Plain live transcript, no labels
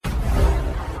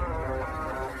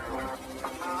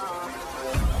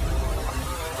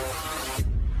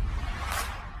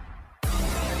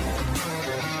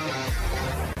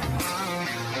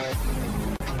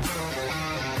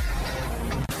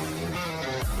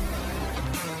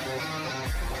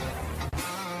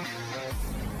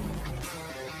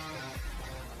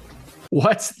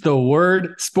What's the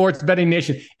word? Sports betting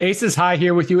nation. Aces High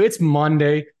here with you. It's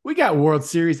Monday. We got World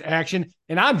Series action,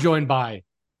 and I'm joined by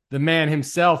the man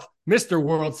himself, Mr.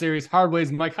 World Series, Hardways.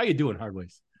 Mike, how you doing,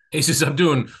 Hardways? Aces, I'm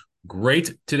doing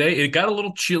great today. It got a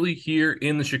little chilly here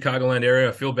in the Chicagoland area.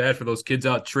 I feel bad for those kids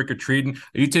out trick-or-treating.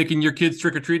 Are you taking your kids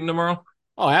trick-or-treating tomorrow?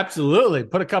 Oh, absolutely.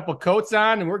 Put a couple coats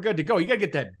on, and we're good to go. You got to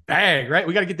get that bag, right?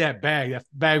 We got to get that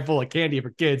bag full of candy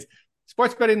for kids.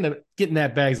 Sports betting, getting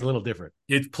that bag is a little different.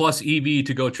 It's plus EV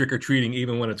to go trick-or-treating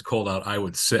even when it's cold out, I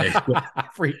would say.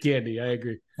 Free candy. I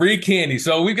agree. Free candy.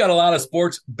 So we've got a lot of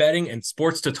sports betting and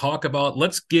sports to talk about.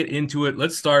 Let's get into it.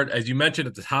 Let's start, as you mentioned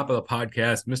at the top of the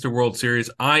podcast, Mr. World Series.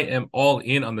 I am all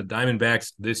in on the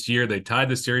Diamondbacks this year. They tied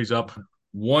the series up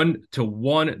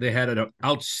 1-1. They had an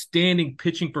outstanding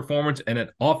pitching performance and an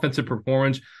offensive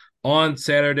performance on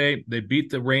Saturday. They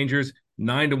beat the Rangers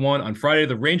 9-1. On Friday,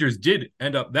 the Rangers did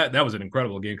end up that was an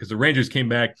incredible game because the Rangers came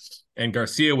back and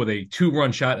Garcia with a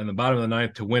 2-run shot in the bottom of the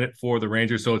ninth to win it for the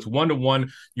Rangers. So it's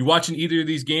 1-1. You watching either of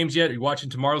these games yet? Are you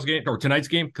watching tomorrow's game or tonight's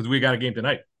game? Because we got a game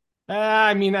tonight.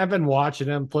 I mean, I've been watching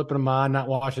them, flipping them on, not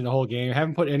watching the whole game. I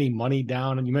haven't put any money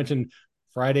down. And you mentioned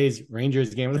Friday's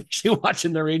Rangers game. I'm actually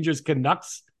watching the Rangers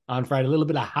Canucks on Friday, a little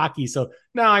bit of hockey. So,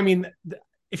 no, I mean,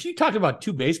 if you talked about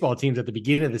two baseball teams at the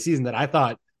beginning of the season that I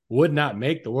thought would not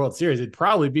make the World Series, it'd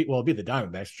probably be the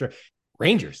Diamondbacks. Sure.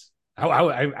 Rangers. I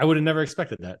would have never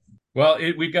expected that. Well,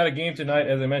 we've got a game tonight,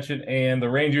 as I mentioned, and the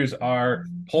Rangers are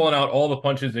pulling out all the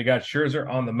punches. They got Scherzer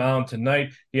on the mound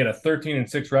tonight. He had a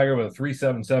 13-6 record with a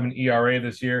 3.77 ERA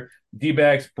this year.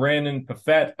 D-backs, Brandon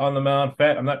Pfaadt on the mound.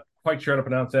 Pfaadt, I'm not quite sure how to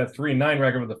pronounce that. 3.9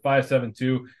 record with a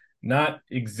 5.72. Not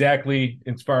exactly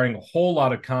inspiring a whole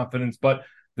lot of confidence, but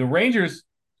the Rangers,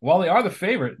 while they are the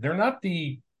favorite, they're not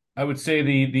I would say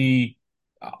the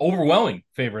overwhelming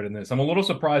favorite in this. I'm a little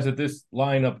surprised that this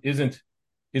lineup isn't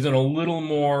a little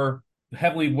more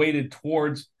heavily weighted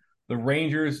towards the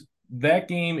Rangers. That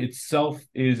game itself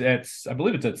is I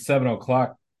believe it's at 7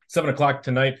 o'clock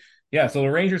tonight. Yeah, so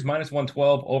the Rangers minus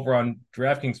 112 over on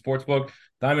DraftKings Sportsbook.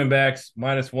 Diamondbacks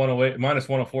minus 108, minus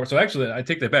 104. So actually, I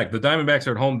take that back. The Diamondbacks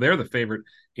are at home. They're the favorite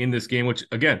in this game, which,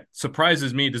 again,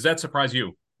 surprises me. Does that surprise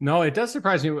you? No, it does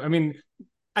surprise me. I mean,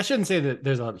 I shouldn't say that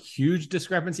there's a huge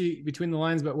discrepancy between the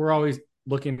lines, but we're always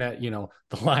looking at, the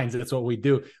lines. That's what we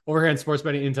do. Over here on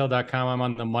sportsbettingintel.com, I'm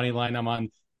on the money line. I'm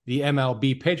on the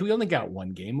MLB page. We only got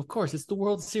one game. Of course, it's the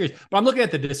World Series. But I'm looking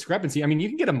at the discrepancy. I mean, you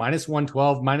can get a minus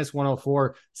 112, minus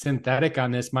 104 synthetic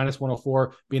on this, minus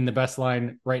 104 being the best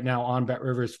line right now on Bet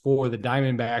Rivers for the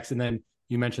Diamondbacks. And then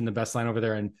you mentioned the best line over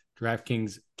there in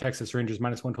DraftKings Texas Rangers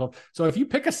minus 112. So if you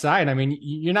pick a side, I mean,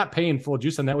 you're not paying full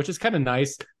juice on that, which is kind of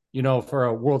nice, for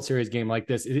a World Series game like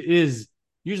this. It is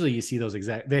usually you see those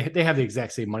they have the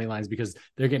exact same money lines because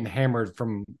they're getting hammered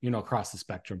from, across the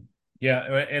spectrum. Yeah,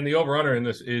 and the over-under in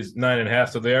this is 9.5,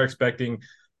 so they are expecting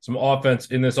some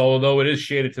offense in this, although it is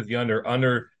shaded to the under.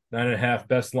 Under 9.5,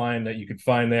 best line that you could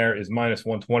find there is minus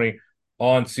 120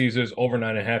 on Caesars. Over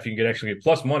 9.5, you can actually get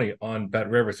plus money on Bet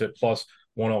Rivers at plus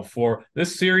 104.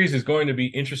 This series is going to be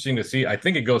interesting to see. I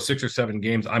think it goes 6 or 7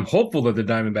 games. I'm hopeful that the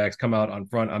Diamondbacks come out on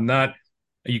front.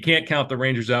 You can't count the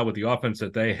Rangers out with the offense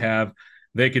that they have.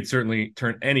 They could certainly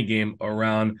turn any game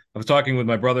around. I was talking with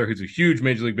my brother, who's a huge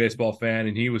Major League Baseball fan,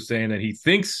 and he was saying that he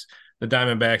thinks the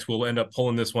Diamondbacks will end up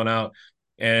pulling this one out.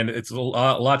 And it's a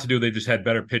lot to do. They just had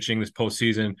better pitching this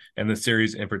postseason and the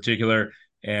series in particular.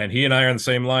 And he and I are on the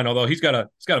same line, although he's got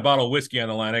a bottle of whiskey on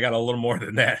the line. I got a little more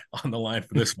than that on the line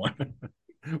for this one.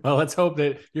 Well, let's hope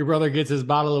that your brother gets his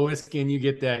bottle of whiskey and you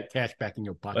get that cash back in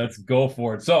your pocket. Let's go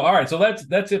for it. So, all right. So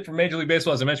that's it for Major League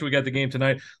Baseball. As I mentioned, we got the game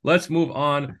tonight. Let's move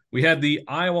on. We had the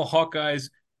Iowa Hawkeyes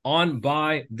on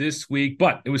bye this week,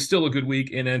 but it was still a good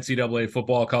week in NCAA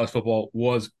football. College football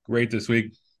was great this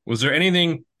week. Was there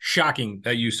anything shocking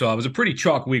that you saw? It was a pretty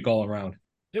chalk week all around.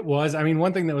 It was. I mean,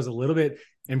 one thing that was a little bit,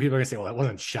 and people are going to say, well, that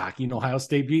wasn't shocking. Ohio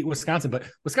State beat Wisconsin, but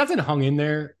Wisconsin hung in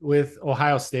there with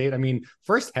Ohio State. I mean,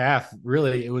 first half,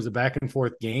 really, it was a back and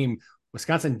forth game.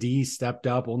 Wisconsin D stepped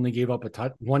up, only gave up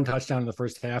one touchdown in the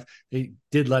first half. They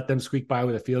did let them squeak by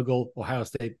with a field goal, Ohio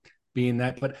State being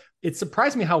that. But it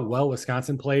surprised me how well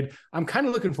Wisconsin played. I'm kind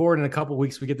of looking forward in a couple of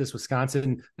weeks. We get this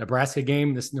Wisconsin-Nebraska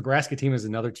game. This Nebraska team is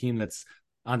another team that's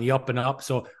on the up and up.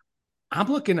 So I'm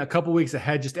looking a couple weeks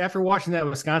ahead. Just after watching that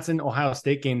Wisconsin-Ohio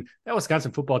State game, that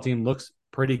Wisconsin football team looks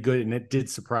pretty good, and it did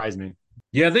surprise me.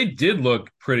 Yeah, they did look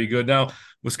pretty good. Now,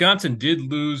 Wisconsin did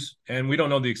lose, and we don't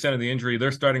know the extent of the injury.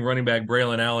 They're starting running back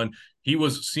Braylon Allen. He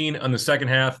was seen on the second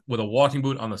half with a walking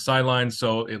boot on the sideline,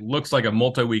 so it looks like a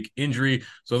multi-week injury.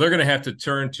 So they're going to have to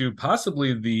turn to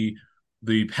possibly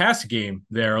the pass game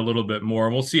there a little bit more.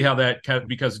 And we'll see how that –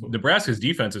 because Nebraska's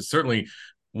defense is certainly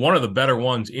one of the better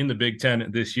ones in the Big Ten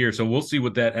this year. So we'll see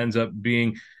what that ends up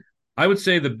being. I would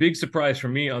say the big surprise for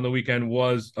me on the weekend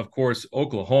was, of course,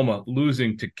 Oklahoma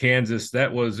losing to Kansas.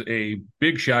 That was a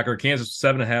big shocker. Kansas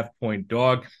 7.5-point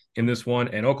dog in this one,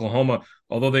 and Oklahoma,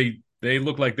 although they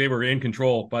looked like they were in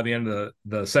control by the end of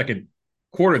the second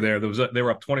quarter. They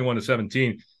were up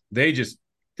 21-17.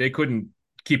 They couldn't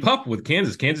keep up with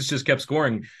Kansas. Kansas just kept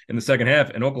scoring in the second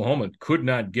half, and Oklahoma could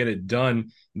not get it done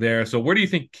there. So where do you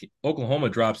think Oklahoma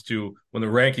drops to when the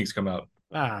rankings come out?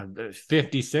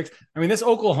 56. I mean, this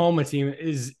Oklahoma team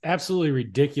is absolutely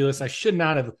ridiculous. I should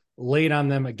not have laid on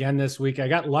them again this week. I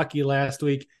got lucky last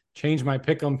week, changed my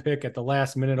pick'em pick at the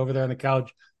last minute over there on the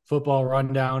couch football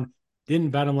rundown.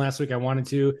 Didn't bet them last week. I wanted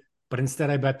to, but instead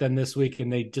I bet them this week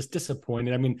and they just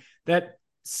disappointed. I mean, that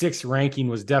 6th ranking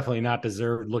was definitely not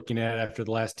deserved looking at it after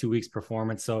the last 2 weeks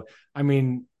performance. So, I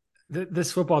mean,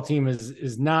 this football team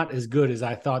is not as good as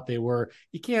I thought they were.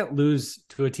 You can't lose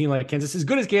to a team like Kansas, as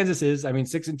good as Kansas is. I mean,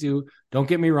 6-2, don't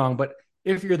get me wrong, but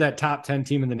if you're that top 10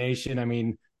 team in the nation, I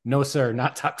mean, no, sir,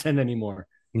 not top 10 anymore.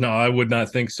 No, I would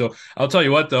not think so. I'll tell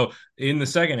you what, though, in the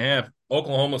second half,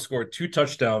 Oklahoma scored 2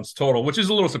 touchdowns total, which is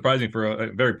a little surprising for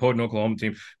a very potent Oklahoma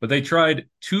team. But they tried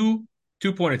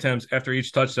two-point attempts after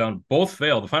each touchdown. Both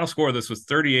failed. The final score of this was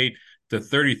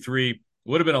 38-33.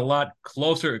 Would have been a lot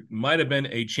closer. It might have been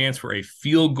a chance for a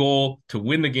field goal to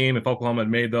win the game if Oklahoma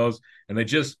had made those, and they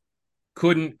just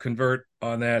couldn't convert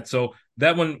on that. So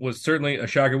that one was certainly a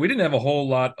shocker. We didn't have a whole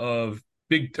lot of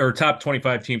big or top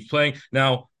 25 teams playing.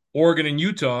 Now, Oregon and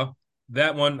Utah,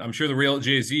 that one, I'm sure the real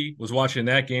Jay-Z was watching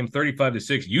that game,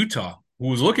 35-6. Utah, who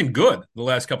was looking good the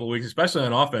last couple of weeks, especially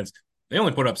on offense, they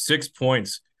only put up 6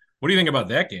 points. What do you think about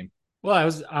that game? Well, I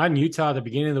was on Utah at the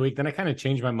beginning of the week. Then I kind of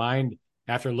changed my mind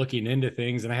after looking into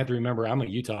things. And I had to remember I'm a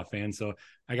Utah fan. So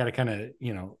I got to kind of,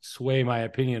 sway my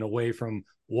opinion away from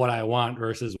what I want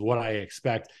versus what I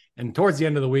expect. And towards the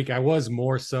end of the week, I was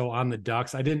more so on the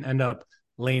Ducks. I didn't end up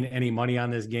laying any money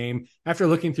on this game. After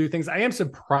looking through things, I am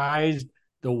surprised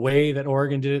the way that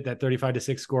Oregon did it, that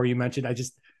 35-6 score you mentioned.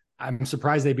 I'm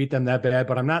surprised they beat them that bad,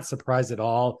 but I'm not surprised at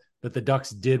all that the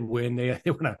Ducks did win. They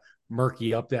want to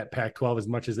murky up that Pac-12 as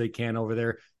much as they can over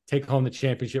there, take home the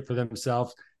championship for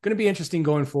themselves. Going to be interesting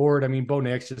going forward. I mean, Bo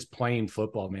Nix just playing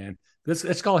football, man.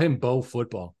 Let's call him Bo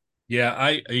Football.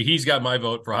 Yeah, he's got my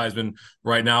vote for Heisman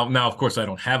right now. Now, of course, I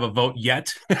don't have a vote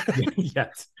yet.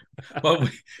 Yet. But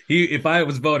if I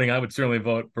was voting, I would certainly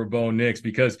vote for Bo Nix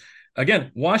because,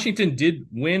 again, Washington did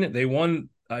win. They won,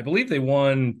 I believe they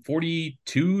won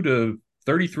 42-33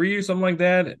 or something like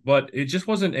that. But it just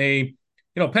wasn't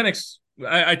Penix.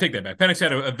 I take that back. Penix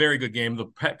had a very good game. The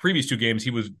previous 2 games,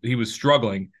 he was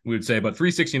struggling, we would say, but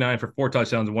 369 for 4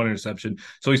 touchdowns and 1 interception.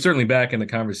 So he's certainly back in the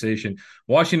conversation.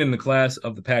 Washington, the class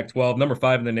of the Pac-12, number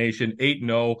 5 in the nation,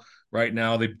 8-0 right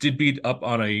now. They did beat up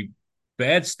on a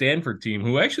bad Stanford team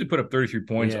who actually put up 33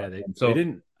 points. Yeah, they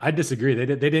didn't. I disagree. They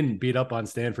didn't beat up on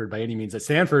Stanford by any means.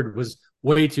 Stanford was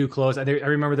way too close. I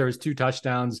remember there was 2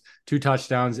 touchdowns. I think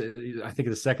in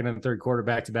the second and third quarter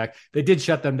back to back. They did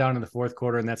shut them down in the fourth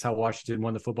quarter, and that's how Washington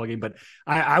won the football game. But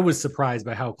I was surprised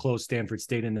by how close Stanford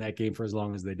stayed in that game for as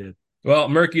long as they did. Well,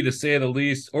 murky to say the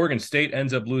least. Oregon State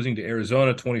ends up losing to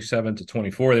Arizona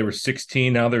 27-24. They were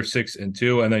 16, now they're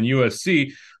 6-2. And then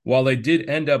USC, while they did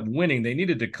end up winning, they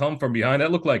needed to come from behind.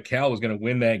 That looked like Cal was going to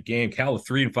win that game. Cal, a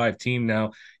 3-5 team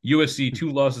now. USC,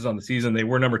 2 losses on the season. They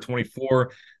were number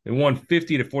 24. They won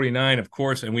 50-49, of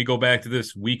course. And we go back to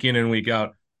this week in and week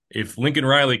out. If Lincoln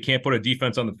Riley can't put a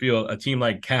defense on the field, a team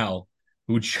like Cal,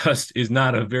 who just is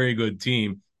not a very good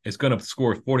team, is going to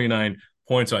score 49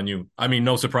 points on you. I mean,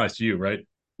 no surprise to you, right?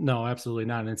 No, absolutely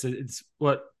not. And it's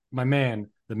what my man,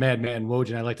 the madman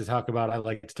Woj, I like to talk about. I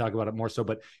like to talk about it more so,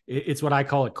 but it's what I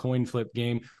call a coin flip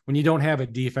game. When you don't have a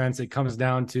defense, it comes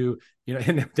down to,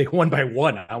 and they won by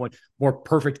 1. How more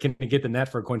perfect can you get than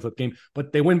that for a coin flip game?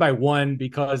 But they win by 1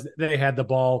 because they had the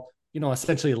ball,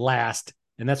 essentially last.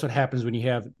 And that's what happens when you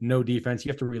have no defense.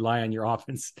 You have to rely on your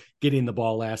offense getting the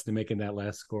ball last and making that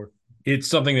last score. It's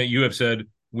something that you have said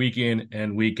week in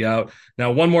and week out.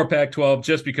 Now, one more Pac-12,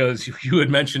 just because you had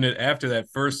mentioned it after that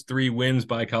first 3 wins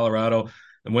by Colorado.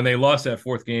 And when they lost that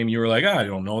 4th game, you were like, I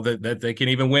don't know that they can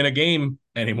even win a game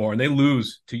anymore. And they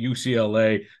lose to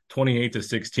UCLA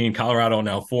 28-16. Colorado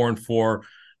now 4-4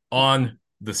 on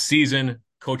the season.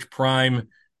 Coach Prime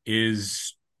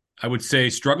is, I would say,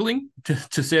 struggling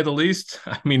to say the least.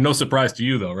 I mean, no surprise to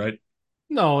you though, right?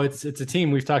 No, it's a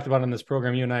team we've talked about on this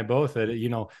program, you and I both, that,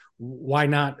 why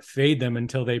not fade them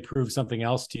until they prove something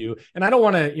else to you? And I don't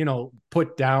want to,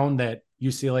 put down that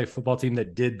UCLA football team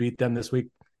that did beat them this week.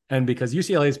 And because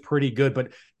UCLA is pretty good,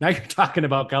 but now you're talking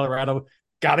about Colorado,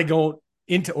 got to go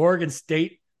into Oregon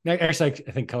State Actually,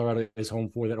 I think Colorado is home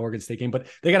for that Oregon State game, but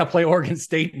they got to play Oregon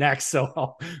State next.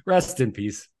 So rest in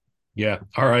peace. Yeah,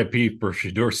 R.I.P. for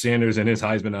Shedeur Sanders and his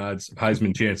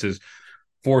Heisman chances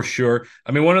for sure.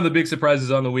 I mean, one of the big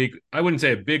surprises on the week, I wouldn't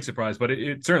say a big surprise, but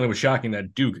it certainly was shocking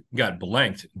that Duke got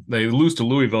blanked. They lose to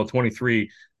Louisville 23-0.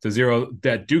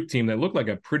 That Duke team that looked like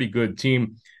a pretty good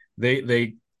team,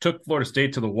 they took Florida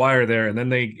State to the wire there, and then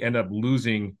they end up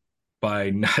losing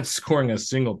by not scoring a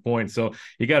single point. So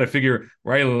you got to figure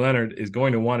Riley Leonard is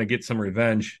going to want to get some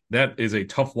revenge. That is a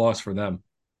tough loss for them.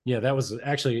 Yeah, that was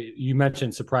actually, you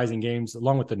mentioned surprising games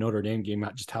along with the Notre Dame game,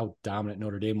 not just how dominant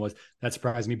Notre Dame was. That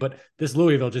surprised me. But this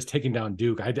Louisville just taking down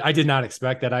Duke, I did not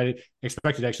expect that. I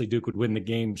expected actually Duke would win the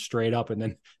game straight up, and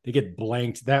then they get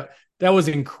blanked. That was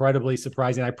incredibly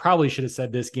surprising. I probably should have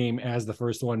said this game as the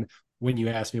first one when you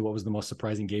asked me what was the most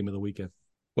surprising game of the weekend.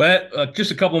 Well,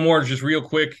 just a couple more, just real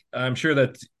quick. I'm sure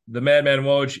that the Madman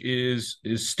Woj is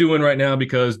stewing right now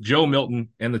because Joe Milton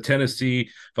and the Tennessee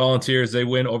Volunteers, they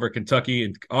win over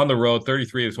Kentucky on the road,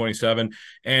 33-27,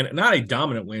 and not a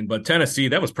dominant win, but Tennessee,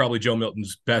 that was probably Joe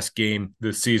Milton's best game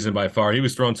this season by far. He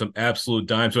was throwing some absolute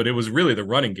dimes, but it was really the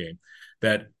running game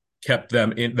that kept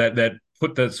them in, that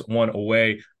put this one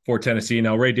away for Tennessee.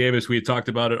 Now, Ray Davis, we had talked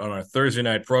about it on our Thursday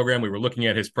night program. We were looking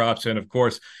at his props, and of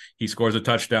course, he scores a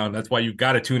touchdown. That's why you've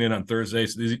got to tune in on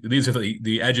Thursdays. These are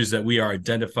the edges that we are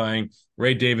identifying.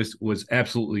 Ray Davis was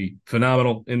absolutely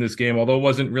phenomenal in this game, although it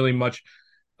wasn't really much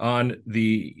on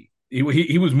the he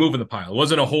was moving the pile. It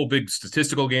wasn't a whole big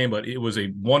statistical game, but it was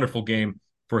a wonderful game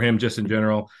for him just in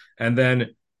general. And then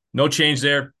no change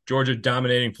there. Georgia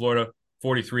dominating Florida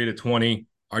 43-20.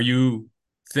 Are you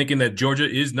thinking that Georgia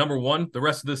is number one the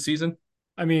rest of this season?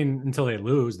 I mean, until they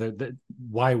lose,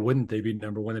 why wouldn't they be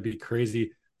number one? It'd be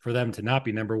crazy for them to not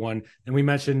be number one. And we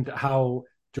mentioned how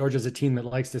Georgia's a team that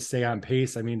likes to stay on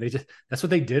pace. I mean, that's what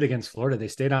they did against Florida. They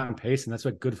stayed on pace, and that's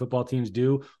what good football teams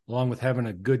do, along with having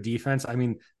a good defense. I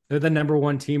mean, they're the number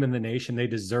one team in the nation. They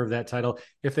deserve that title.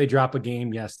 If they drop a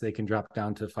game, yes, they can drop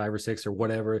down to 5 or 6 or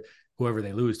whatever, whoever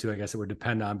they lose to, I guess it would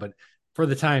depend on. But for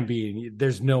the time being,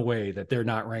 there's no way that they're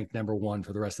not ranked number one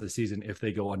for the rest of the season if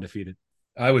they go undefeated.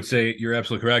 I would say you're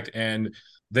absolutely correct. And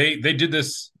they did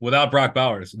this without Brock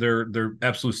Bowers, their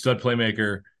absolute stud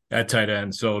playmaker at tight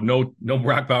end. So no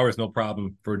Brock Bowers, no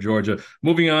problem for Georgia.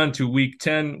 Moving on to week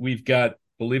 10, we've got,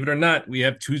 believe it or not, we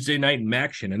have Tuesday night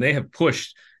MACtion, and they have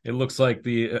pushed, it looks like,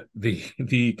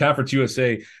 the Conference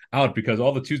USA out, because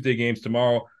all the Tuesday games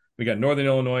tomorrow, we got Northern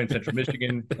Illinois and Central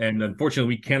Michigan, and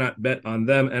unfortunately, we cannot bet on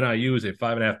them. NIU is a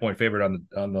 5.5-point favorite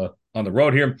on the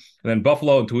road here, and then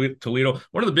Buffalo and Toledo.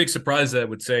 One of the big surprises I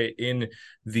would say in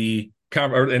the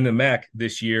MAC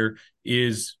this year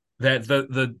is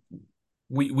that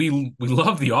we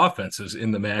love the offenses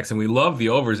in the MACs, and we love the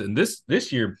overs, and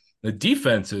this year the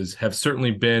defenses have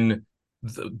certainly been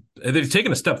they've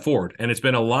taken a step forward, and it's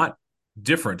been a lot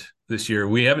different this year.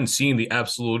 We haven't seen the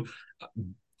absolute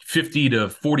 50 to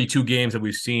 42 games that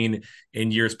we've seen in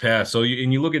years past. So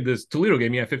you look at this Toledo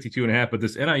game, 52.5, but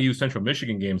this NIU Central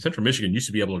Michigan game, Central Michigan used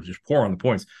to be able to just pour on the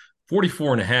points,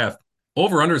 44.5.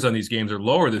 Over-unders on these games are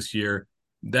lower this year.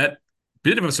 That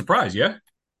bit of a surprise, yeah?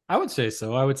 I would say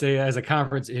so. I would say as a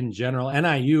conference in general,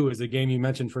 NIU is a game you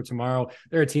mentioned for tomorrow.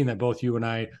 They're a team that both you and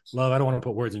I love. I don't want to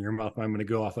put words in your mouth, but I'm going to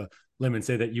go off a limb and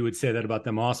say that you would say that about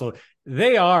them also.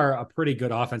 They are a pretty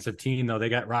good offensive team, though. They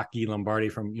got Rocky Lombardi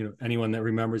from, anyone that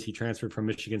remembers, he transferred from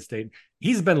Michigan State.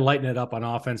 He's been lighting it up on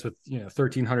offense with,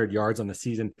 1,300 yards on the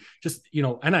season. Just,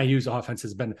 NIU's offense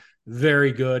has been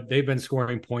very good. They've been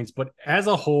scoring points, but as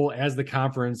a whole, as the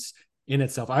conference in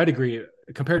itself, I'd agree,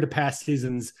 compared to past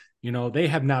seasons, they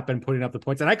have not been putting up the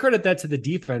points. And I credit that to the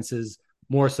defenses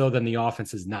more so than the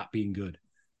offenses not being good.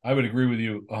 I would agree with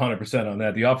you 100% on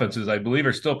that. The offenses, I believe,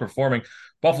 are still performing.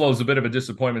 Buffalo is a bit of a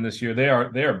disappointment this year. They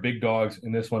are big dogs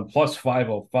in this one, plus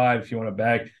 505 if you want to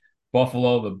bag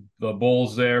Buffalo, the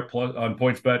Bulls there, plus on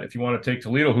points bet. If you want to take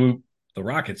Toledo, who the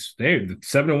Rockets, they're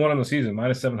 7-1 on the season,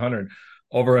 minus 700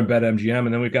 over in BetMGM.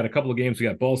 And then we've got a couple of games. We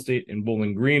got Ball State and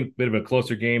Bowling Green, bit of a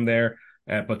closer game there.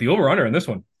 But the over-under in this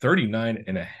one,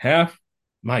 39.5.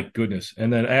 My goodness.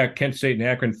 And then Kent State and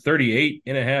Akron,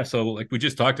 38.5. So like we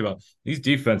just talked about, these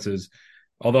defenses,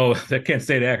 although that Kent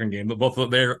State Akron game, but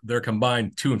both they're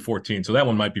combined 2-14. So that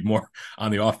one might be more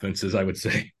on the offenses, I would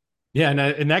say. Yeah, and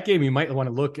in that game, you might want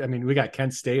to look. I mean, we got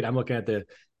Kent State. I'm looking at the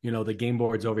game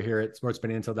boards over here at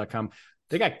sportsbetingintel.com.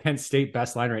 They got Kent State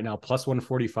best line right now, plus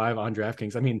 145 on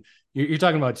DraftKings. I mean, you're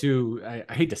talking about two,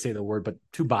 I hate to say the word, but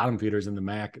two bottom feeders in the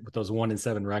MAC with those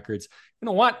 1-7 records.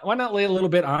 Why not lay a little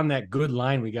bit on that good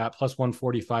line we got, plus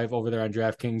 145 over there on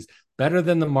DraftKings, better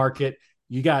than the market.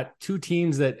 You got two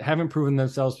teams that haven't proven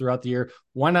themselves throughout the year.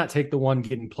 Why not take the one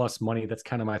getting plus money? That's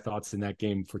kind of my thoughts in that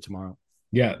game for tomorrow.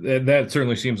 Yeah, that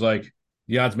certainly seems like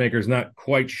the odds maker is not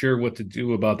quite sure what to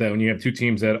do about that when you have two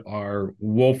teams that are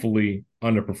woefully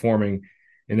underperforming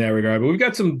in that regard. But we've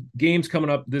got some games coming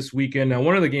up this weekend. Now,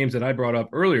 one of the games that I brought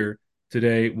up earlier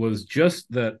today was just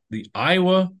that the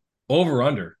Iowa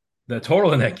over-under, the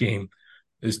total in that game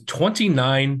is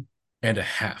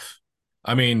 29.5.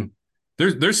 I mean,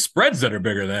 there's spreads that are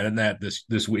bigger than that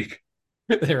this week.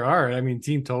 There are. I mean,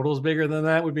 team totals bigger than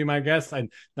that would be my guess. I'm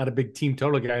not a big team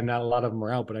total guy. Not a lot of them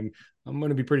are out, but I'm going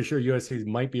to be pretty sure USC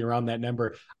might be around that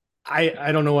number.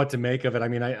 I don't know what to make of it. I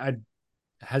mean, I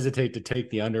hesitate to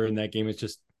take the under in that game.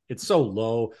 It's so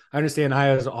low. I understand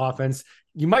Iowa's offense.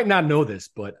 You might not know this,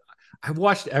 but I've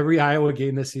watched every Iowa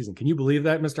game this season. Can you believe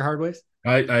that, Mr. Hardways?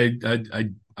 I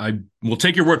will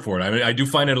take your word for it. I do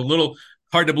find it a little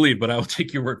hard to believe, but I will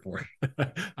take your word for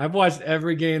it. I've watched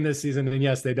every game this season, and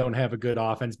yes, they don't have a good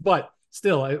offense, but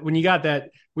still, when you got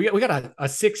that, we got a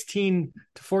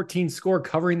 16-14 score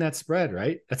covering that spread,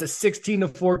 right? That's a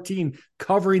 16-14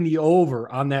 covering the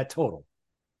over on that total.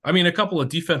 I mean, a couple of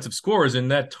defensive scores in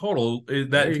that total,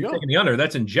 that if you're taking the under,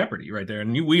 that's in jeopardy right there.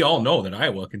 And we all know that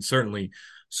Iowa can certainly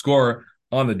score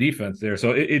on the defense there.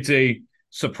 So it's a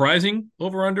surprising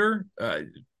over-under.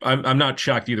 I'm not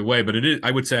shocked either way, but it is. I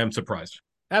would say I'm surprised.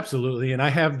 Absolutely, and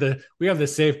we have the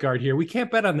safeguard here. We can't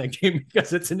bet on that game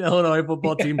because it's an Illinois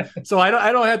football team, so I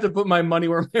don't have to put my money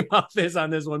where my mouth is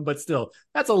on this one. But still,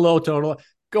 that's a low total.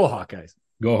 Go Hawkeyes!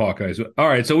 Go Hawkeyes! All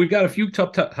right, so we've got a few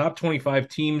top 25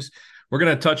 teams. We're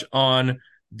going to touch on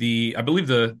I believe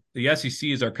the SEC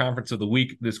is our conference of the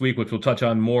week this week, which we'll touch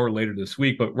on more later this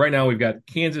week. But right now we've got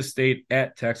Kansas State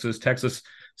at Texas. Texas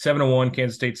 7-1,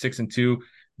 Kansas State 6-2.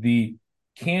 The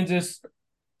Kansas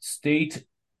State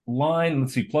line,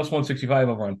 let's see, plus 165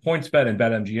 over on PointsBet and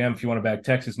BetMGM. If you want to back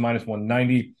Texas, minus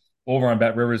 190 over on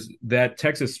Bet Rivers. That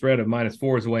Texas spread of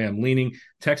 -4 is the way I'm leaning.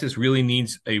 Texas really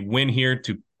needs a win here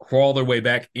to crawl their way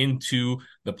back into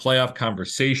the playoff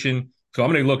conversation. So I'm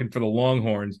going to be looking for the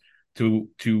Longhorns to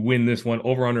win this one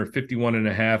over under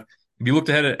 51.5. Have you looked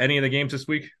ahead at any of the games this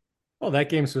week? Well, that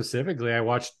game specifically, I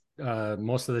watched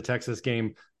most of the Texas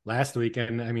game last week.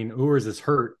 And I mean, Ewers is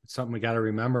hurt. It's something we got to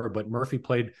remember, but Murphy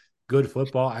played good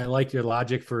football. I like your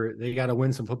logic for they got to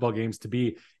win some football games to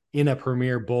be in a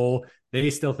Premier Bowl. They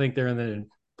still think they're in the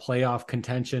playoff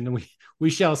contention. And we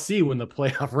shall see when the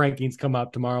playoff rankings come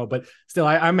out tomorrow. But still,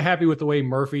 I'm happy with the way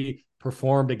Murphy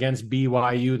performed against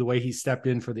BYU, the way he stepped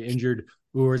in for the injured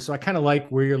Ewers. So I kind of like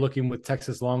where you're looking with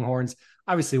Texas Longhorns.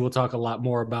 Obviously, we'll talk a lot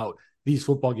more about these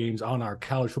football games on our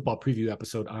college football preview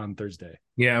episode on Thursday.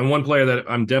 Yeah, and one player that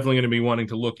I'm definitely going to be wanting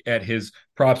to look at his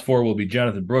props for will be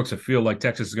Jonathan Brooks. I feel like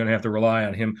Texas is going to have to rely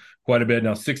on him quite a bit.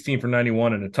 Now, 16 for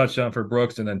 91 and a touchdown for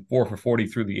Brooks, and then 4 for 40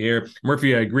 through the air.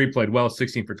 Murphy, I agree, played well,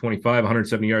 16 for 25,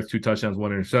 170 yards, 2 touchdowns,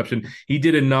 1 interception. He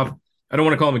did enough. I don't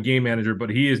want to call him a game manager, but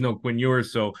he is no Quinn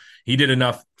Ewers, so he did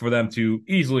enough for them to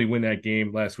easily win that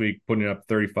game last week, putting up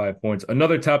 35 points.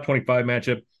 Another top 25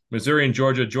 matchup, Missouri and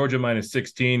Georgia. Georgia minus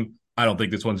 16. I don't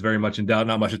think this one's very much in doubt.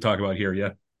 Not much to talk about here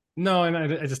yet. No, and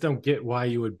I just don't get why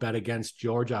you would bet against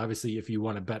Georgia. Obviously, if you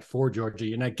want to bet for Georgia,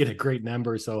 you're not getting a great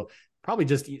number. So probably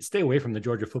just stay away from the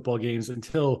Georgia football games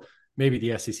until maybe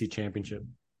the SEC championship.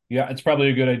 Yeah, it's probably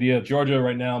a good idea. Georgia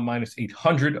right now minus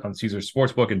 800 on Caesars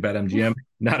Sportsbook and BetMGM.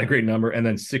 Not a great number. And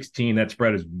then 16, that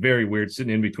spread is very weird,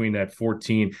 sitting in between that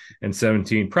 14 and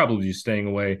 17. Probably just staying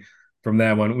away from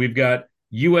that one. We've got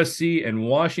USC and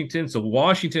Washington. So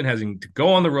Washington having to go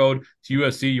on the road to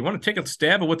USC. You want to take a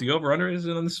stab at what the over-under is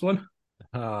on this one?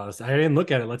 I didn't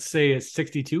look at it. Let's say it's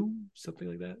 62, something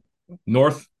like that.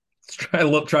 North.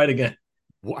 Let's try it again.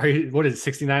 What is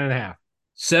it, 69.5?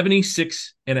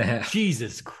 76.5.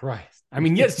 Jesus Christ. I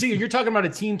mean, yes, see, you're talking about a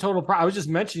team total. I was just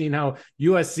mentioning how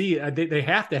USC, they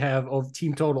have to have a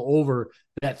team total over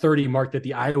that 30 mark that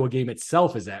the Iowa game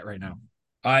itself is at right now.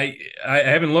 I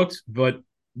haven't looked, but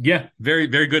yeah, very,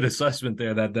 very good assessment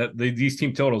there that these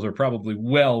team totals are probably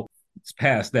well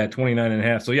past that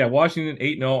 29.5. So yeah, Washington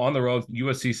 8-0 on the road,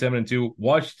 USC 7-2.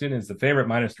 Washington is the favorite,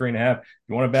 minus 3.5. If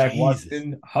you want to back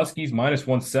Washington Huskies minus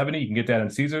 170, you can get that in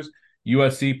Caesars.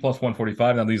 USC plus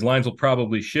 145. Now these lines will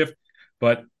probably shift,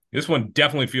 but this one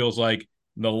definitely feels like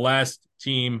the last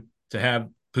team to have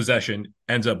possession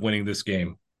ends up winning this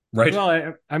game. Right.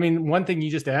 Well, I mean, one thing you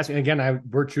just asked me, again,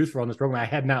 we're truthful on this program. I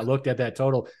had not looked at that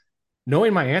total.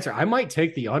 Knowing my answer, I might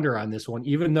take the under on this one,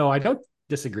 even though I don't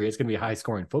disagree. It's going to be a high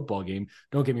scoring football game.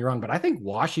 Don't get me wrong, but I think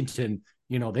Washington,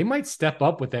 they might step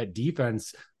up with that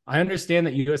defense. I understand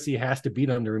that USC has to beat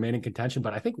them to remain in contention,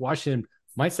 but I think Washington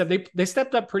Might step they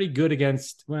stepped up pretty good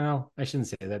against, well, I shouldn't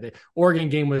say that. The Oregon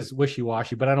game was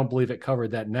wishy-washy, but I don't believe it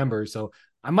covered that number. So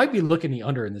I might be looking the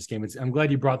under in this game. I'm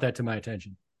glad you brought that to my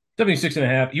attention.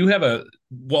 76.5. You have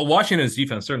Washington's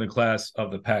defense, certainly class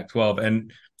of the Pac-12,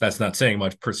 and that's not saying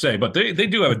much per se, but they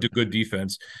do have a good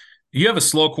defense. You have a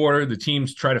slow quarter. The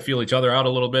teams try to feel each other out a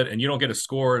little bit, and you don't get a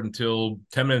score until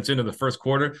 10 minutes into the first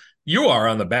quarter. You are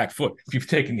on the back foot if you've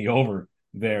taken the over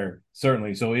there,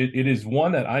 certainly. So it is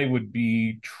one that I would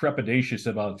be trepidatious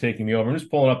about taking the over. I'm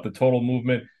just pulling up the total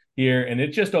movement here, and it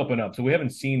just opened up. So we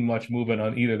haven't seen much movement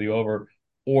on either the over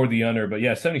or the under. But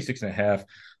yeah, 76.5.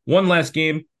 One last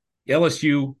game.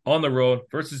 LSU on the road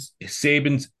versus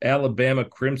Saban's Alabama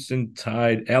Crimson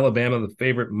Tide. Alabama, the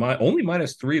favorite, only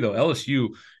 -3, though. LSU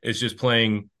is just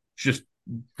playing just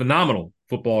phenomenal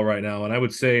football right now. And I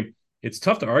would say it's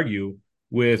tough to argue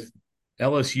with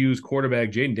LSU's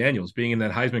quarterback, Jaden Daniels, being in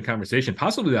that Heisman conversation,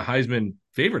 possibly the Heisman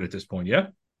favorite at this point. Yeah.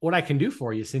 What I can do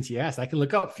for you, since you asked, I can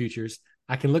look up futures,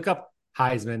 I can look up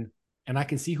Heisman, and I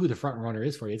can see who the front runner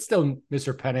is for you. It's still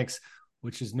Mr. Penix,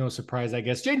 which is no surprise, I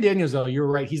guess. Jaden Daniels, though, you're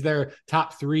right. He's their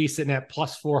top 3, sitting at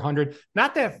plus 400.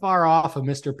 Not that far off of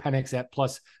Mr. Penix at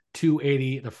plus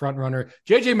 280, the front runner.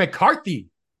 JJ McCarthy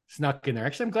snuck in there.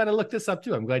 Actually, I'm glad I looked this up,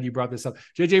 too. I'm glad you brought this up.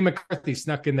 JJ McCarthy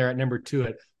snuck in there at number 2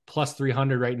 at plus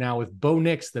 300 right now with Bo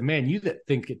Nix, the man you that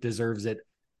think it deserves it,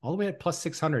 all the way at plus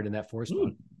 600 in that 4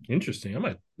 spot. Interesting.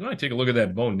 I might take a look at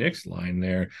that Bo Nix line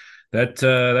there. That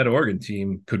Oregon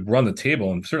team could run the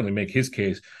table and certainly make his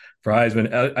case for Heisman.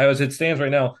 As it stands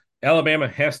right now, Alabama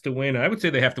has to win. I would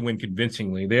say they have to win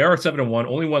convincingly. They are 7-1,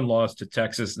 only one loss to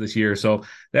Texas this year, so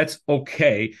that's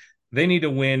okay. They need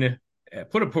to win,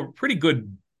 put a pretty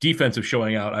good defensive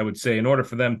showing out, I would say, in order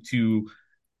for them to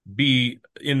be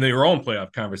in their own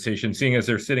playoff conversation, seeing as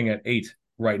they're sitting at 8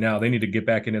 right now. They need to get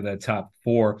back into that top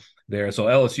 4 there. So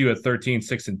LSU at 13,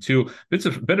 6-2. It's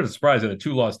a bit of a surprise that a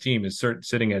 2-loss team is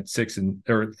sitting at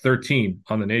 13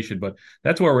 on the nation, but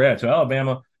that's where we're at. So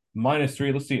Alabama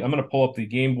 -3. Let's see. I'm going to pull up the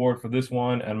game board for this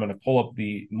one. And I'm going to pull up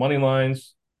the money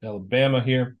lines. Alabama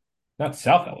here. Not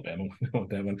South Alabama. We don't want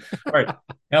that one. All right.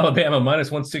 Alabama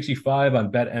 -165 on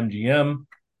BetMGM.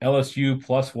 LSU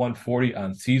plus 140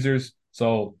 on Caesars.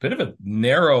 So bit of a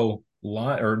narrow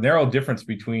line or narrow difference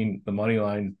between the money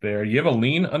lines there. Do you have a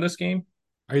lean on this game?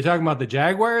 Are you talking about the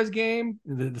Jaguars game?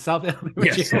 The South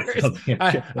Alabama Jaguars?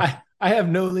 I have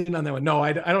no lean on that one. No,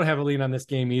 I don't have a lean on this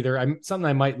game either. Something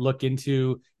I might look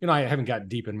into. I haven't got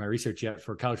deep in my research yet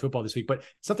for college football this week, but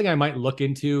something I might look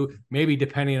into, maybe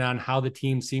depending on how the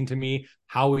teams seem to me,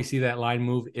 how we see that line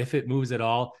move, if it moves at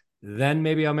all, then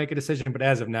maybe I'll make a decision. But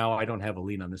as of now, I don't have a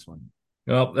lean on this one.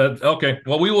 Well, okay.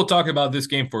 Well, we will talk about this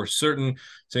game for certain,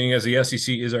 seeing as the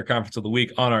SEC is our conference of the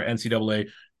week on our NCAA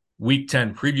Week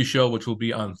 10 preview show, which will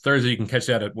be on Thursday. You can catch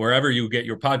that at wherever you get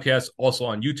your podcasts. Also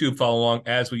on YouTube, follow along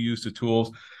as we use the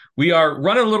tools. We are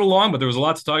running a little long, but there was a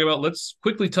lot to talk about. Let's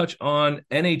quickly touch on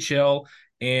NHL.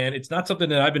 And it's not something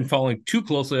that I've been following too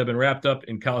closely. I've been wrapped up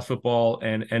in college football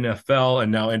and NFL,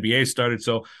 and now NBA started.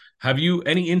 So have you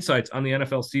any insights on the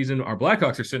NFL season? Our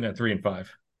Blackhawks are sitting at 3-5.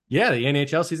 Yeah, the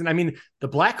NHL season. I mean, the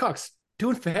Blackhawks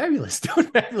doing fabulous.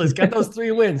 Got those 3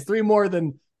 wins, 3 more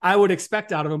than I would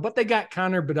expect out of them, but they got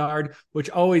Connor Bedard,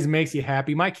 which always makes you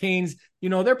happy. My Canes,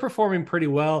 they're performing pretty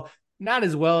well. Not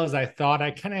as well as I thought. I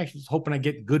kind of was hoping I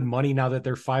get good money now that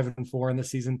they're 5-4 in the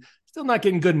season. Still not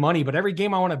getting good money, but every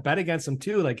game I want to bet against them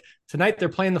too. Like tonight, they're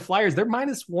playing the Flyers. They're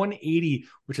 -180,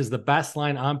 which is the best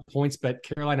line on points bet.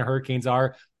 Carolina Hurricanes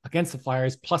are against the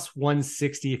Flyers,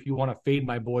 +160 if you want to fade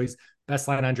my boys. Best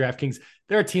line on DraftKings.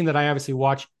 They're a team that I obviously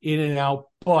watch in and out,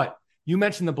 but you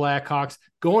mentioned the Blackhawks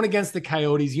going against the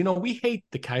Coyotes. We hate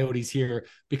the Coyotes here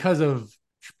because of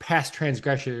past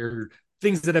transgression or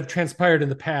things that have transpired in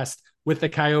the past with the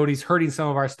Coyotes hurting some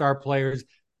of our star players.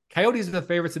 Coyotes are the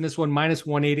favorites in this one,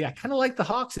 -180. I kind of like the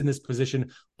Hawks in this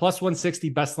position, +160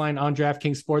 best line on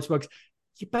DraftKings Sportsbooks.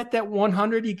 You bet that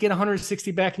 100, you get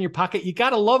 160 back in your pocket. You got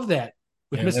to love that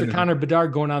with Mr. Connor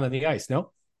Bedard going on the ice,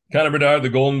 no? Connor Bedard, the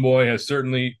Golden Boy, has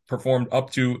certainly performed up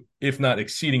to, if not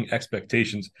exceeding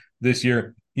expectations this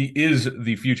year. He is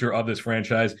the future of this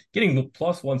franchise, getting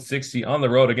 +160 on the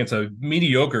road against a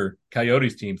mediocre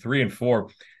Coyotes team, 3-4.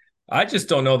 I just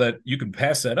don't know that you can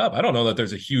pass that up. I don't know that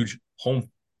there's a huge home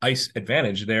ice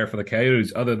advantage there for the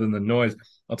Coyotes other than the noise.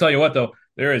 I'll tell you what, though,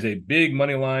 there is a big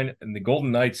money line in the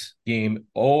Golden Knights game.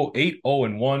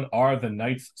 8-0-1 are the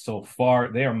Knights so far.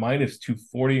 They are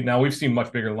 -240. Now, we've seen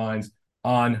much bigger lines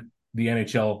on the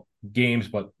NHL games,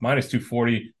 but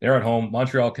 -240. They're at home.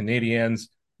 Montreal Canadiens,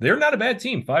 they're not a bad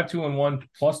team. 5-2-1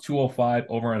 +205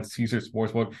 over on Caesar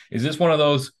Sportsbook. Is this one of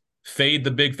those fade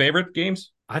the big favorite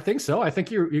games? I think so. I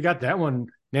think you got that one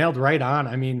nailed right on.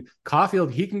 I mean,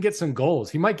 Caulfield, he can get some goals.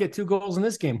 He might get 2 goals in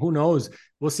this game. Who knows?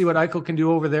 We'll see what Eichel can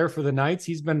do over there for the Knights.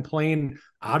 He's been playing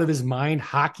out of his mind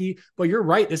hockey. But you're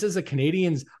right. This is a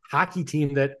Canadians hockey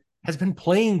team that has been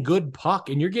playing good puck,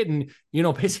 and you're getting,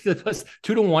 basically plus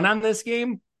 2-1 on this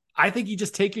game. I think you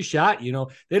just take your shot.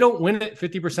 They don't win it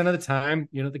 50% of the time.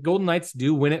 The Golden Knights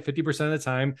do win it 50% of the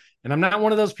time. And I'm not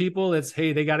one of those people that's,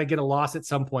 hey, they got to get a loss at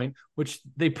some point, which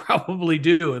they probably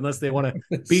do, unless they want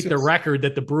to beat the record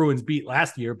that the Bruins beat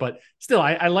last year. But still,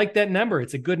 I like that number.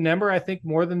 It's a good number. I think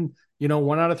more than,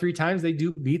 1 out of 3 times they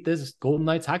do beat this Golden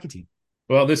Knights hockey team.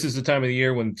 Well, this is the time of the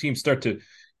year when teams start to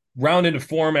round into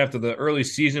form after the early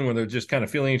season where they're just kind of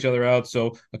feeling each other out.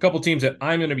 So a couple teams that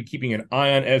I'm going to be keeping an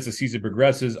eye on as the season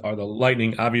progresses are the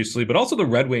Lightning, obviously, but also the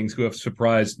Red Wings, who have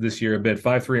surprised this year a bit.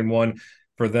 5-3-1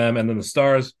 for them. And then the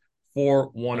Stars,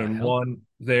 4-1-1.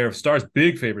 They're Stars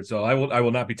big favorites, so I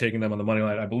will not be taking them on the money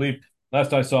line. I believe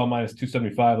last I saw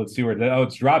 -275. Let's see where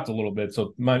it's dropped a little bit.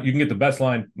 So you can get the best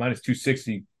line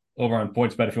 -260 over on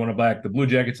PointsBet if you want to back the Blue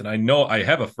Jackets. And I know I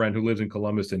have a friend who lives in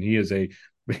Columbus, and he is a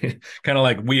kind of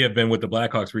like we have been with the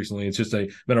Blackhawks recently. It's just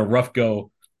been a rough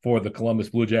go for the Columbus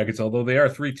Blue Jackets, although they are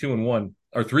 3-2-1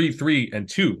 or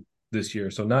 3-3-2 this year,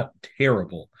 so not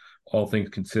terrible, all things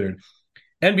considered.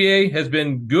 NBA has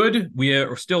been good. We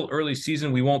are still early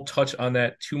season. We won't touch on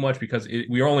that too much because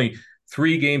we are only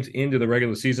 3 games into the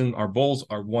regular season. Our Bulls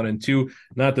are 1-2,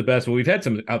 not the best, but we've had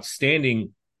some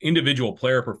outstanding individual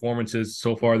player performances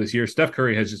so far this year. Steph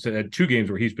Curry has just had 2 games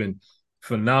where he's been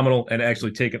phenomenal and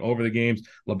actually taken over the games.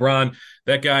 LeBron,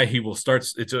 that guy, he will start.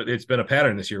 It's been a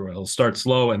pattern this year where he'll start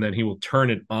slow and then he will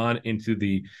turn it on in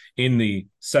the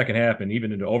second half and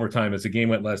even into overtime as the game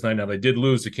went last night. Now they did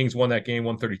lose. The Kings won that game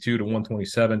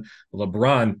 132-127.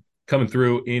 LeBron coming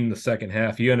through in the second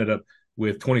half. He ended up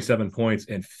with 27 points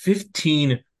and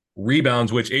 15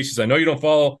 rebounds, which Aces, I know you don't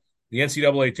follow the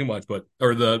NCAA too much,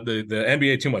 or the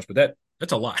NBA too much, but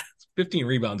that's a lot. 15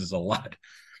 rebounds is a lot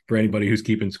for anybody who's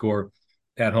keeping score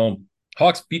at home.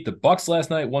 Hawks beat the Bucks last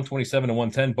night,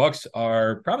 127-110. Bucks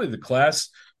are probably the class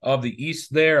of the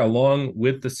East there, along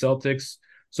with the Celtics.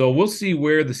 So we'll see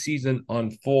where the season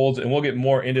unfolds, and we'll get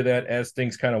more into that as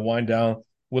things kind of wind down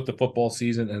with the football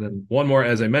season. And then one more,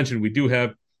 as I mentioned, we do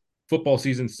have football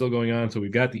season still going on. So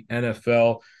we've got the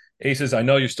NFL. Aces, I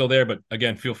know you're still there, but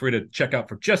again, feel free to check out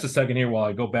for just a second here while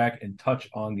I go back and touch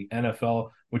on the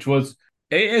NFL, which was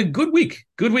a good week.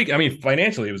 Good week. I mean,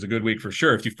 financially, it was a good week for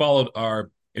sure. If you followed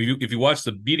if you watched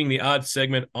the Beating the Odds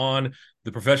segment on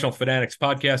the Professional Fanatics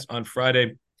podcast on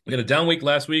Friday, we had a down week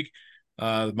last week.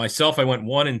 Myself, I went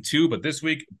 1-2, but this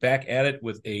week back at it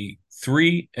with a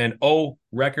 3-0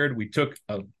 record. We took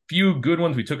a few good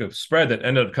ones. We took a spread that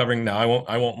ended up covering. Now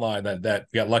I won't lie that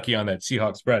got lucky on that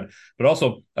Seahawks spread, but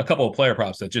also a couple of player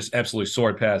props that just absolutely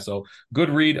soared past. So good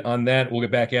read on that. We'll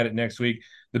get back at it next week.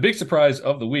 The big surprise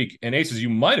of the week, and Aces, you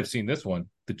might have seen this one,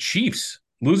 the Chiefs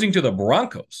losing to the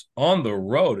Broncos on the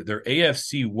road. They're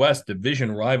AFC West division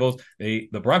rivals. The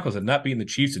Broncos have not beaten the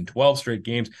Chiefs in 12 straight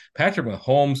games. Patrick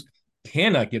Mahomes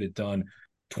cannot get it done.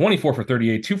 24 for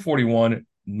 38, 241,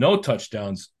 no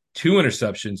touchdowns, 2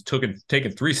 interceptions,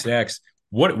 taken 3 sacks.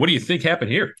 What do you think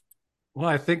happened here? Well,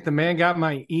 I think the man got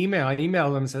my email. I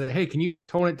emailed him and said, hey, can you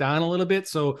tone it down a little bit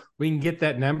so we can get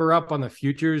that number up on the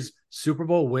futures Super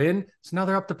Bowl win? So now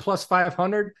they're up to plus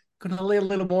 500. Going to lay a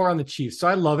little more on the Chiefs. So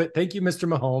I love it. Thank you, Mr.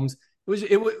 Mahomes.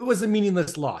 It was a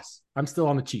meaningless loss. I'm still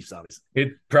on the Chiefs, obviously.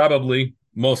 It probably,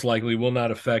 most likely, will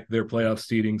not affect their playoff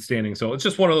standing. So it's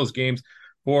just one of those games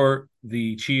for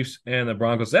the Chiefs and the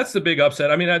Broncos. That's the big upset.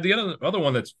 I mean, the other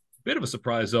one that's a bit of a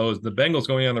surprise, though, is the Bengals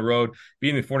going on the road,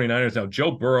 beating the 49ers. Now,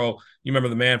 Joe Burrow, you remember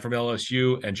the man from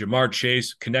LSU, and Jamar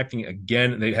Chase connecting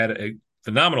again. They had a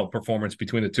phenomenal performance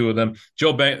between the two of them.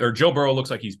 Joe Burrow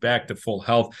looks like he's back to full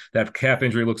health. That calf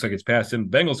injury looks like it's past him.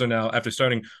 Bengals are now, after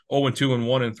starting 0-2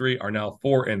 and 1-3, are now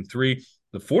 4-3.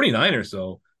 The 49ers,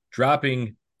 though,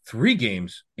 dropping 3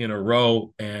 games in a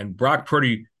row. And Brock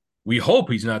Purdy, we hope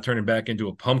he's not turning back into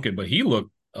a pumpkin, but he looked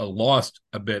lost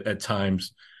a bit at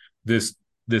times this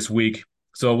week.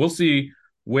 So we'll see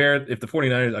if the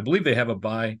 49ers, I believe they have a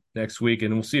bye next week,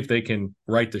 and we'll see if they can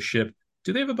right the ship.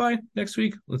 Do they have a bye next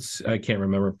week? I can't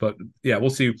remember, but yeah,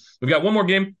 we'll see. We've got one more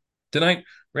game tonight,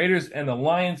 Raiders and the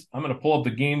Lions. I'm going to pull up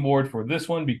the game board for this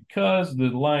one because the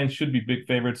Lions should be big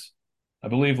favorites, I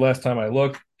believe, last time I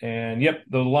looked. And yep,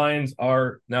 the Lions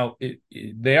are now,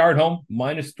 they are at home,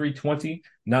 -320,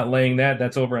 not laying that.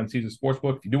 That's over on Caesar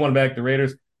Sportsbook. If you do want to back the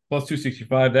Raiders, plus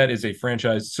 265, that is a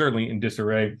franchise certainly in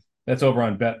disarray. That's over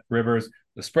on Bet Rivers.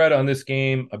 The spread on this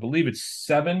game, I believe it's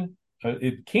 7.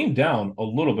 It came down a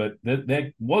little bit.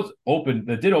 That was open.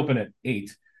 That did open at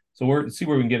 8. So let's see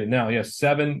where we can get it now. Yeah,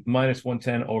 7 minus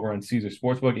 110 over on Caesar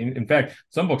Sportsbook. In fact,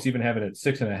 some books even have it at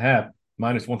 6.5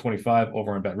 minus 125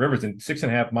 over on Bet Rivers, and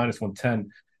 6.5 minus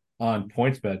 110 on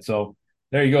PointsBet. So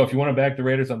there you go. If you want to back the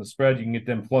Raiders on the spread, you can get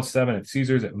them +7 at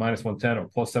Caesars at minus 110 or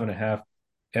 +7.5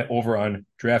 over on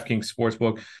DraftKings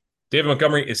Sportsbook. David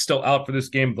Montgomery is still out for this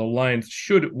game. The Lions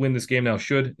should win this game now,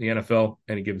 should the NFL,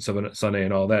 any given Sunday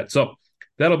and all that. So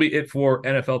that'll be it for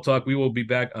NFL talk. We will be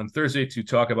back on Thursday to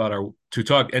talk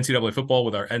NCAA football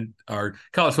with our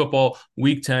college football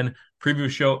Week 10 preview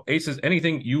show. Aces,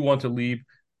 anything you want to leave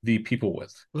the people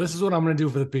with? Well, this is what I'm going to do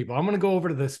for the people. I'm going to go over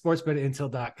to the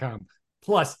sportsbetintel.com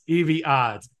plus EV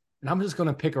odds, and I'm just going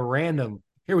to pick a random.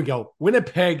 Here we go.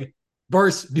 Winnipeg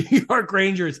versus New York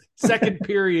Rangers, second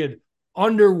period,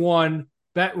 under 1,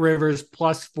 Bet Rivers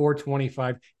plus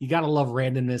 425. You got to love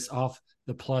randomness off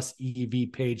the plus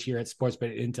EV page here at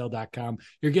sportsbetintel.com.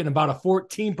 You're getting about a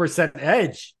 14%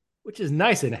 edge, which is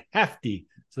nice and hefty.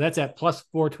 So that's at plus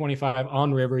 425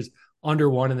 on Rivers, under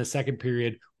 1 in the second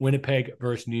period, Winnipeg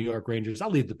versus New York Rangers. I'll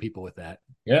leave the people with that.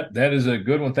 Yeah, that is a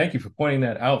good one. Thank you for pointing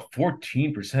that out.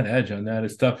 14% edge on that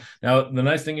is tough. Now, the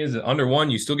nice thing is that under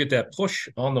 1, you still get that push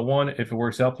on the 1 if it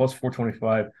works out, plus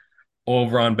 425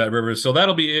 over on Bet Rivers. So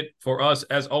that'll be it for us.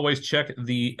 As always, check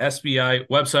the SBI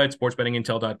website,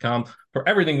 sportsbettingintel.com, for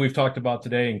everything we've talked about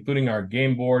today, including our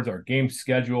game boards, our game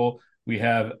schedule. We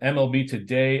have MLB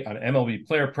Today on MLB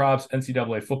player props,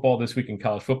 NCAA football this week in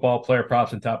college football, player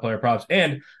props and top player props,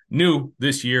 and new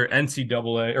this year,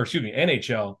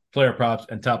 NHL player props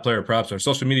and top player props. Our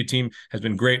social media team has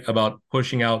been great about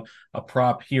pushing out a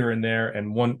prop here and there,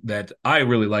 and one that I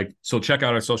really like. So check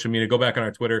out our social media, go back on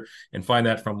our Twitter and find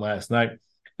that from last night.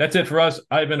 That's it for us.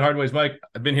 I've been Hardways Mike.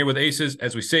 I've been here with Aces.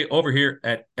 As we say over here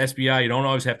at SBI, you don't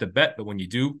always have to bet, but when you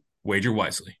do, wager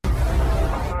wisely.